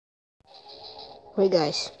Right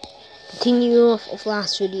guys, continuing off of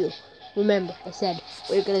last video, remember I said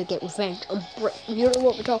we're gonna get revenge on Brick. If you don't know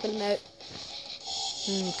what we're talking about,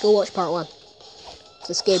 go watch part 1. It's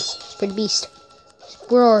this game, it's pretty beast.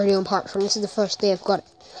 We're already on part 1, this is the first day I've got it.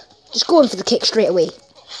 Just go in for the kick straight away.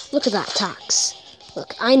 Look at that attacks.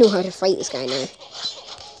 Look, I know how to fight this guy now.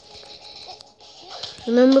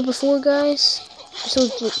 Remember before guys,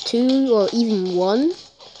 episode 2 or even 1,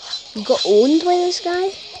 we got owned by this guy?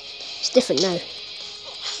 It's different now.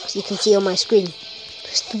 As you can see on my screen.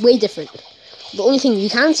 It's way different. The only thing you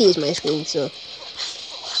can see is my screen, so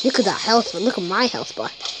look at that health bar, look at my health bar.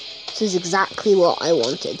 This is exactly what I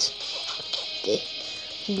wanted. Okay.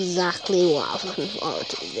 Exactly what I was looking forward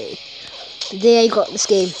to today. The day I got this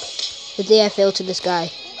game, the day I fell to this guy,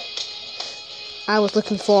 I was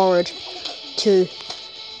looking forward to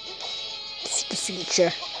the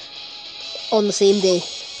future on the same day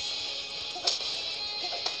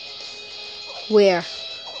where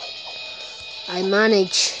I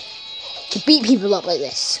manage to beat people up like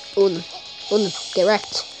this. Own them, get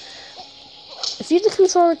wrecked. If you're looking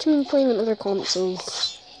forward to me playing on other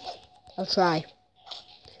consoles, I'll try.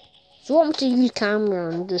 If you want me to use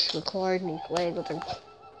camera and just record me playing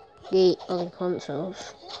other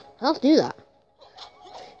consoles, I'll do that.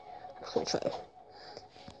 I'll try.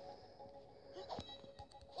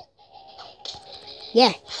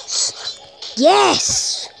 Yes!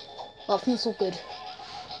 Yes! Oh, it feels so good.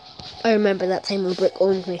 I remember that time when Brick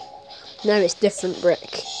owned me. Now it's different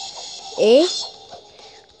Brick. Eh?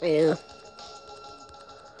 I know.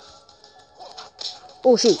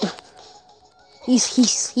 Oh shoot. He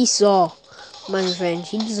saw my revenge.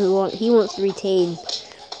 He wants to retain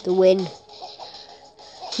the win.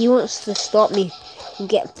 He wants to stop me from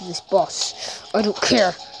getting to this boss. I don't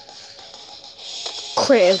care.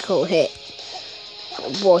 Critical hit.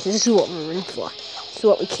 Boss, this is what we're in for. This is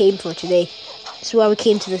what we came for today. This is why we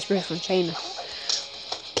came to this roof from China.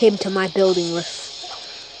 Came to my building roof.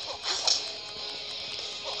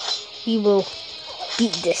 We will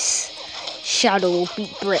beat this. Shadow will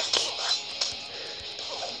beat Brick.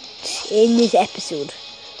 In this episode.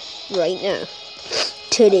 Right now.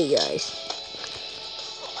 Today, guys.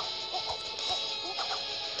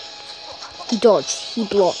 He dodged. He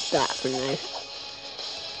blocked that for now.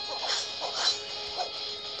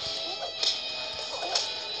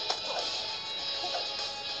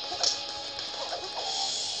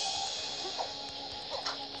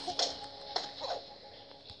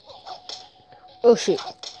 Oh shit.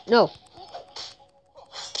 No.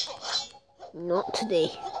 Not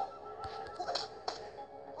today.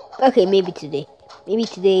 Okay, maybe today. Maybe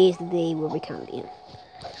today is the day where we can't beat him.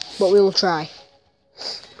 But we will try.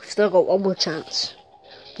 We've still got one more chance.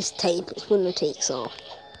 This time, it's winner takes all.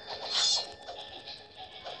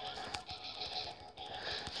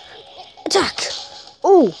 Attack!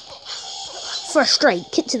 Oh! First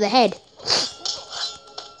strike, kick to the head.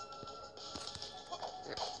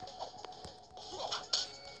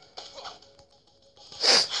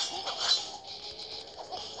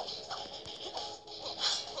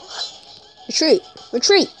 Retreat!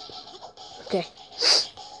 Retreat! Okay.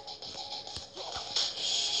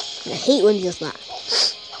 I hate when he does that.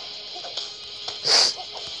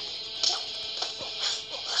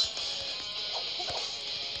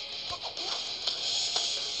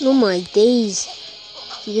 Oh my days.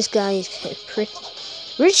 This guy is kind of pretty.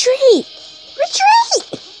 Retreat!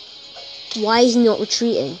 Retreat! Why is he not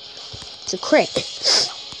retreating? It's a crit.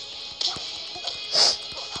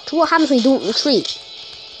 So what happens when you don't retreat?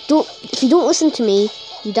 If you don't listen to me,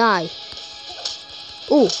 you die.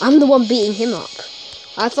 Oh, I'm the one beating him up.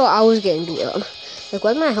 I thought I was getting beat up. Like,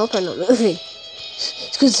 why is my health bar not moving? It's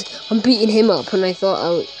because I'm beating him up, and I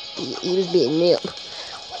thought he was beating me up.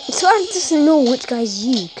 It's hard to know which guy's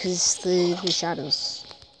you, because the shadows.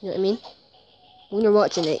 You know what I mean? When you're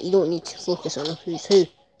watching it, you don't need to focus on who's who,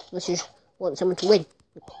 unless you want someone to win.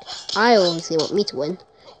 I obviously want me to win.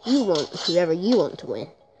 You want whoever you want to win.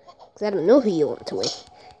 Because I don't know who you want to win.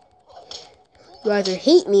 You either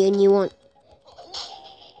hate me and you want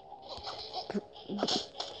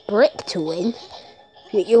Brick to win,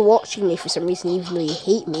 yet you're watching me for some reason even though you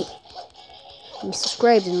hate me. You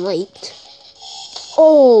subscribed and liked.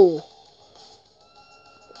 Oh!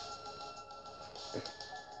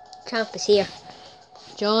 Champ is here.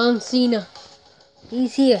 John Cena.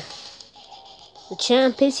 He's here. The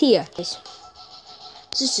champ is here. This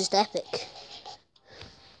is just epic.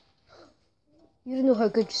 You don't know how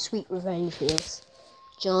good sweet revenge feels.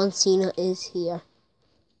 John Cena is here.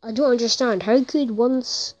 I don't understand. How could one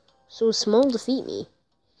so small defeat me?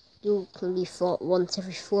 You can be fought once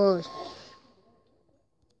every 4 hours.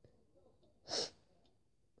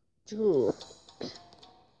 Ooh.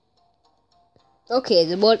 Okay,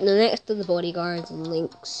 the next of the bodyguards and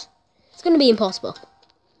links. It's gonna be impossible.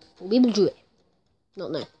 We'll be able to do it.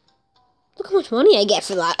 Not now. Look how much money I get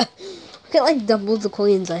for that. I get like double the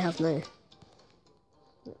coins I have now.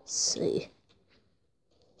 Let's see.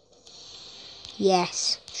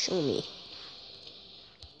 Yes, show me.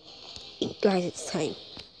 Guys, it's time.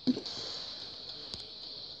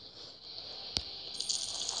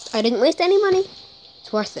 I didn't waste any money.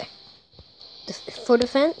 It's worth it. For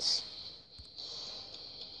defense.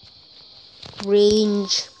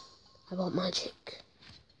 Range. I want magic.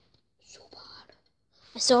 So bad.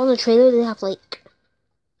 I saw in the trailer they have like...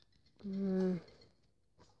 I'm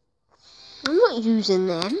not using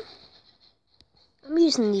them. I'm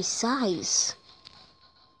using these size.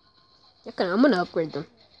 Okay, I'm gonna upgrade them.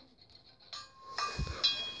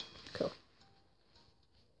 Cool.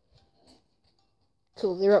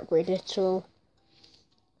 Cool, they're upgraded, so...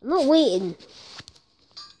 I'm not waiting.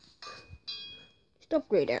 Just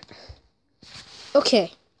upgrade it.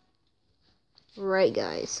 Okay. Right,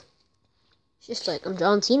 guys. It's just like, I'm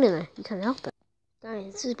John Cena now. You can't help it.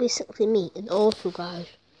 Guys, this is basically me. And also, guys,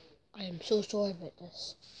 I am so sorry about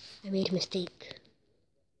this. I made a mistake.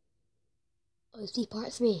 Oh, see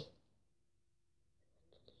part 3.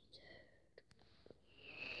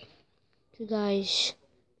 So, guys,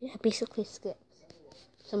 yeah, basically skipped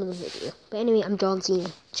some of the video. But anyway, I'm John Cena,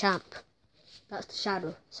 champ. That's the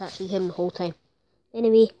shadow. It's actually him the whole time.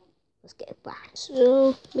 Anyway, let's get it back.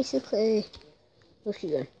 So, basically, let's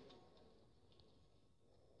keep going.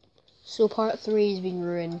 So, part 3 is being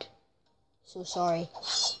ruined. So sorry.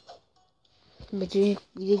 But we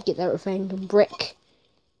did get that refined brick.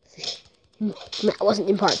 That wasn't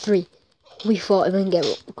in part 3. We thought it wouldn't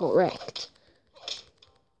got wrecked.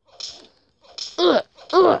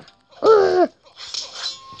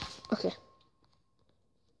 Okay.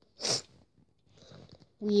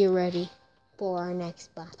 We are ready for our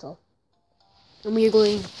next battle. And we are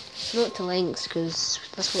going not to lengths because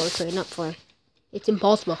that's what we're training up for. It's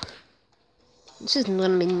impossible. This isn't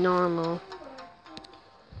gonna be normal.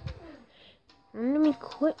 Random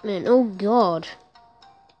equipment. Oh god.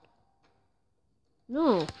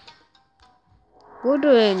 No. We're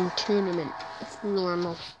doing tournament. It's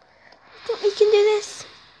normal. Don't we can do this?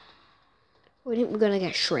 I think we're gonna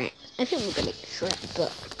get Shrek. I think we're gonna get Shrek,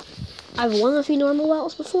 but I've won a few normal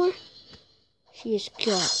battles before. She's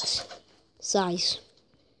got size.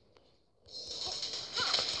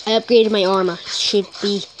 I upgraded my armor. Should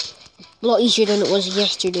be a lot easier than it was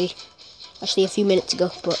yesterday. Actually, a few minutes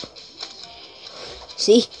ago, but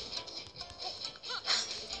see?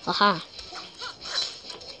 Aha.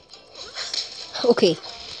 Okay.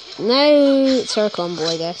 Now it's our combo,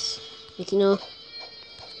 I guess. You know.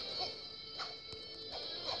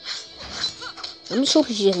 I'm just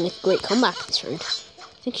hoping she doesn't make a great comeback this round.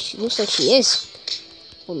 I think she looks like she is.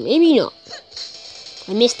 Or maybe not.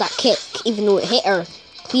 I missed that kick, even though it hit her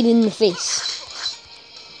clean in the face.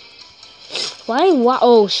 Why?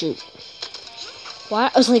 Oh, shoot.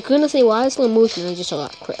 Why? I was like, gonna say, why slow motion? And I just saw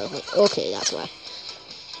that crit. I was like, okay, that's why.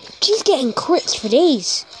 She's getting crits for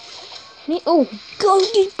days. Oh, go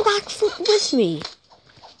do back foot with me.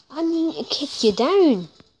 I need to kick you down.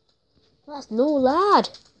 That's no lad.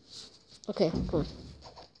 Okay, come on.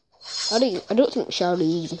 I don't think Charlie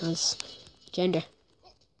even has gender.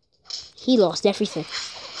 He lost everything.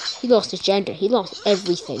 He lost his gender. He lost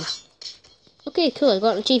everything. Okay, cool. I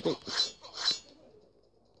got an achievement.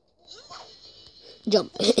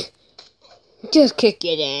 Jump. Just kick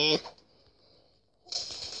you down.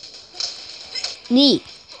 Knee.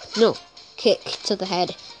 No. Kick to the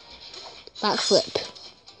head. Back flip.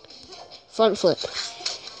 Front flip.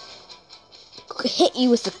 Hit you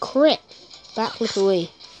with the crit. Back flip away.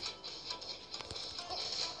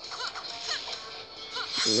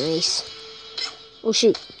 Nice. Oh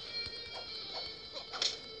shoot.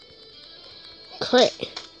 Crit.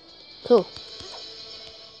 Cool.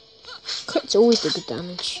 Crit's always the good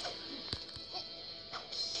damage.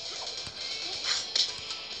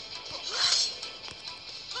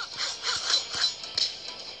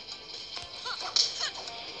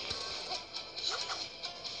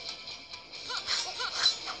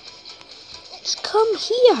 Just come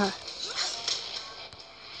here.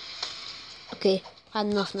 Okay, had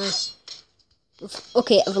enough now.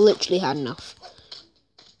 Okay, I've literally had enough.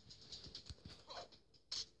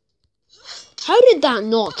 How did that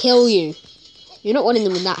not kill you? You're not winning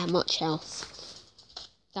them with that much health.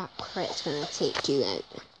 That crit's gonna take you out.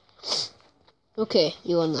 Okay,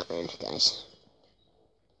 you won that round, guys.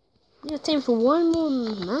 We have time for one more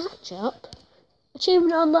matchup.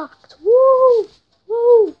 Achievement unlocked. Woo!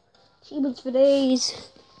 Woo! Achievements for days.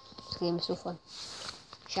 This game is so fun.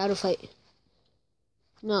 Shadowfight.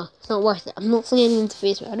 No, it's not worth it. I'm not playing into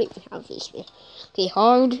Facebook. I don't even have Facebook. Okay,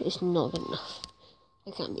 hard is not good enough.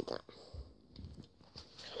 I can't beat that.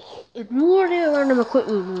 Ignore the random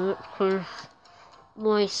equipment because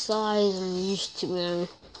my size I'm used to now.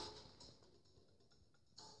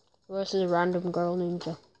 Versus a random girl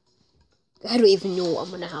ninja. I don't even know what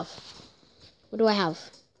I'm gonna have. What do I have?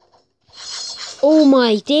 Oh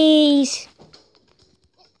my days!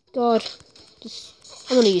 God.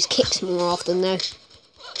 I'm gonna use kicks more often now.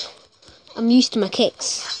 I'm used to my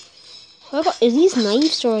kicks. Is these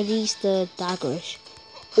knives or are these the daggers?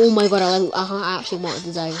 Oh my god, I actually wanted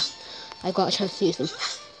the daggers. I got a chance to use them.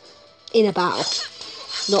 In a battle.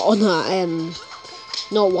 Not on that,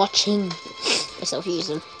 not watching myself use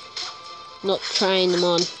them. Not trying them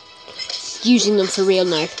on. Using them for real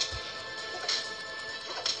now.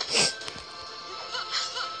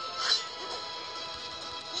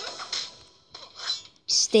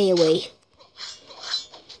 Stay away.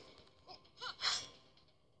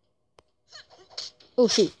 Oh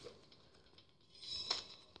shoot.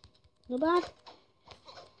 No bad.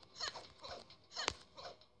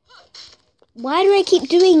 Why do I keep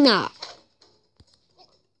doing that?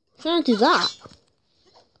 I'm trying to do that.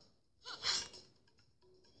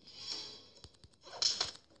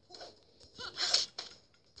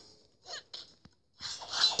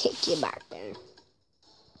 Kick you back down.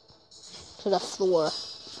 To the floor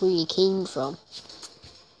where you came from.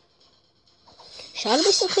 Shadow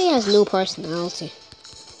basically has no personality.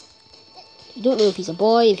 You don't know if he's a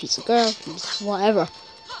boy, if he's a girl, if he's whatever.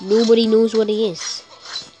 Nobody knows what he is.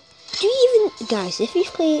 Do you even, guys? If you're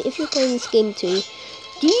playing this game too,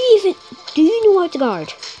 do you know how to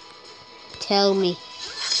guard? Tell me.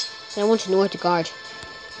 I want to know how to guard.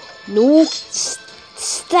 No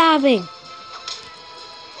stabbing.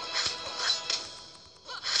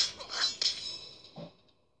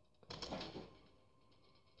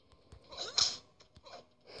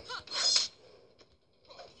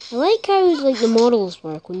 I like how the models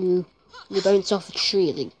work when you bounce off a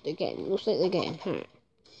tree. Looks like they're getting hurt.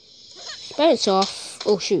 Bounce off.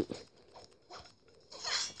 Oh shoot.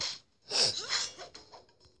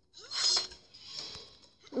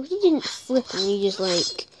 If you didn't flip and you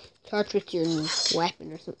just charge with your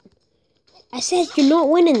weapon or something. I said you're not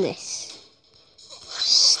winning this.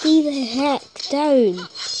 Stay the heck down.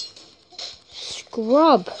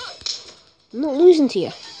 Scrub. I'm not losing to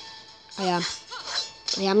you. I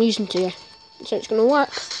am losing to you. So it's gonna work.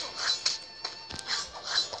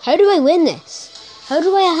 How do I win this? How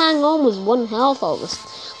do I hang on with 1 health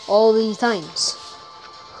all these times?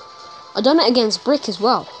 I've done it against Brick as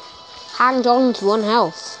well. Hanged on to 1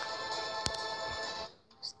 health.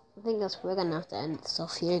 I think we're gonna have to end this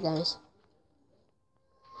off here, guys.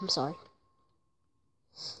 I'm sorry.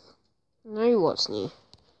 Now what's new?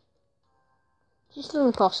 It's still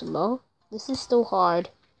impossible. This is still hard.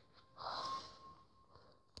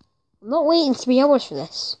 I'm not waiting 3 hours for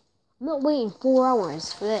this. I'm not waiting 4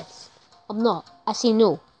 hours for this. I'm not. I say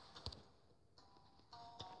no.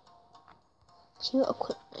 See what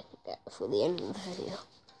equipment I can get before the end of the video.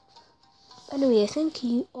 Anyway, thank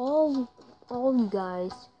you all you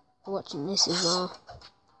guys for watching this as well.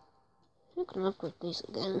 I'm gonna upgrade these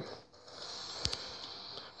again.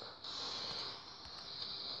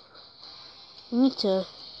 I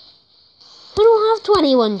don't have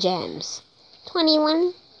 21 gems.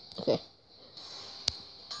 21? Okay.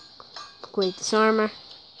 Upgrade this armor.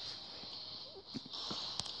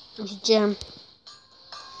 There's a gem.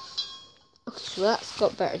 Okay, so that's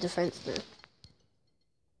got better defense now.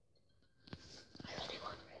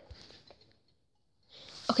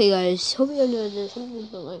 Okay guys, hope you enjoyed this. Hope you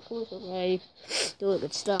enjoyed subscribe, do all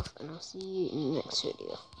good stuff, and I'll see you in the next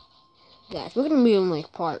video. Guys, we're gonna be on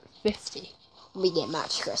part 50. We get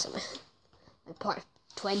match or something. Part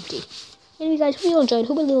 20. Anyway guys, hope you enjoyed.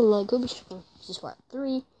 Hope you leave a like, hope you subscribe. This is part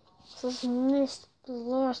 3. So this is the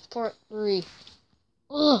last part 3.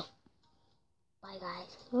 Ugh. Bye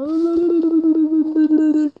guys.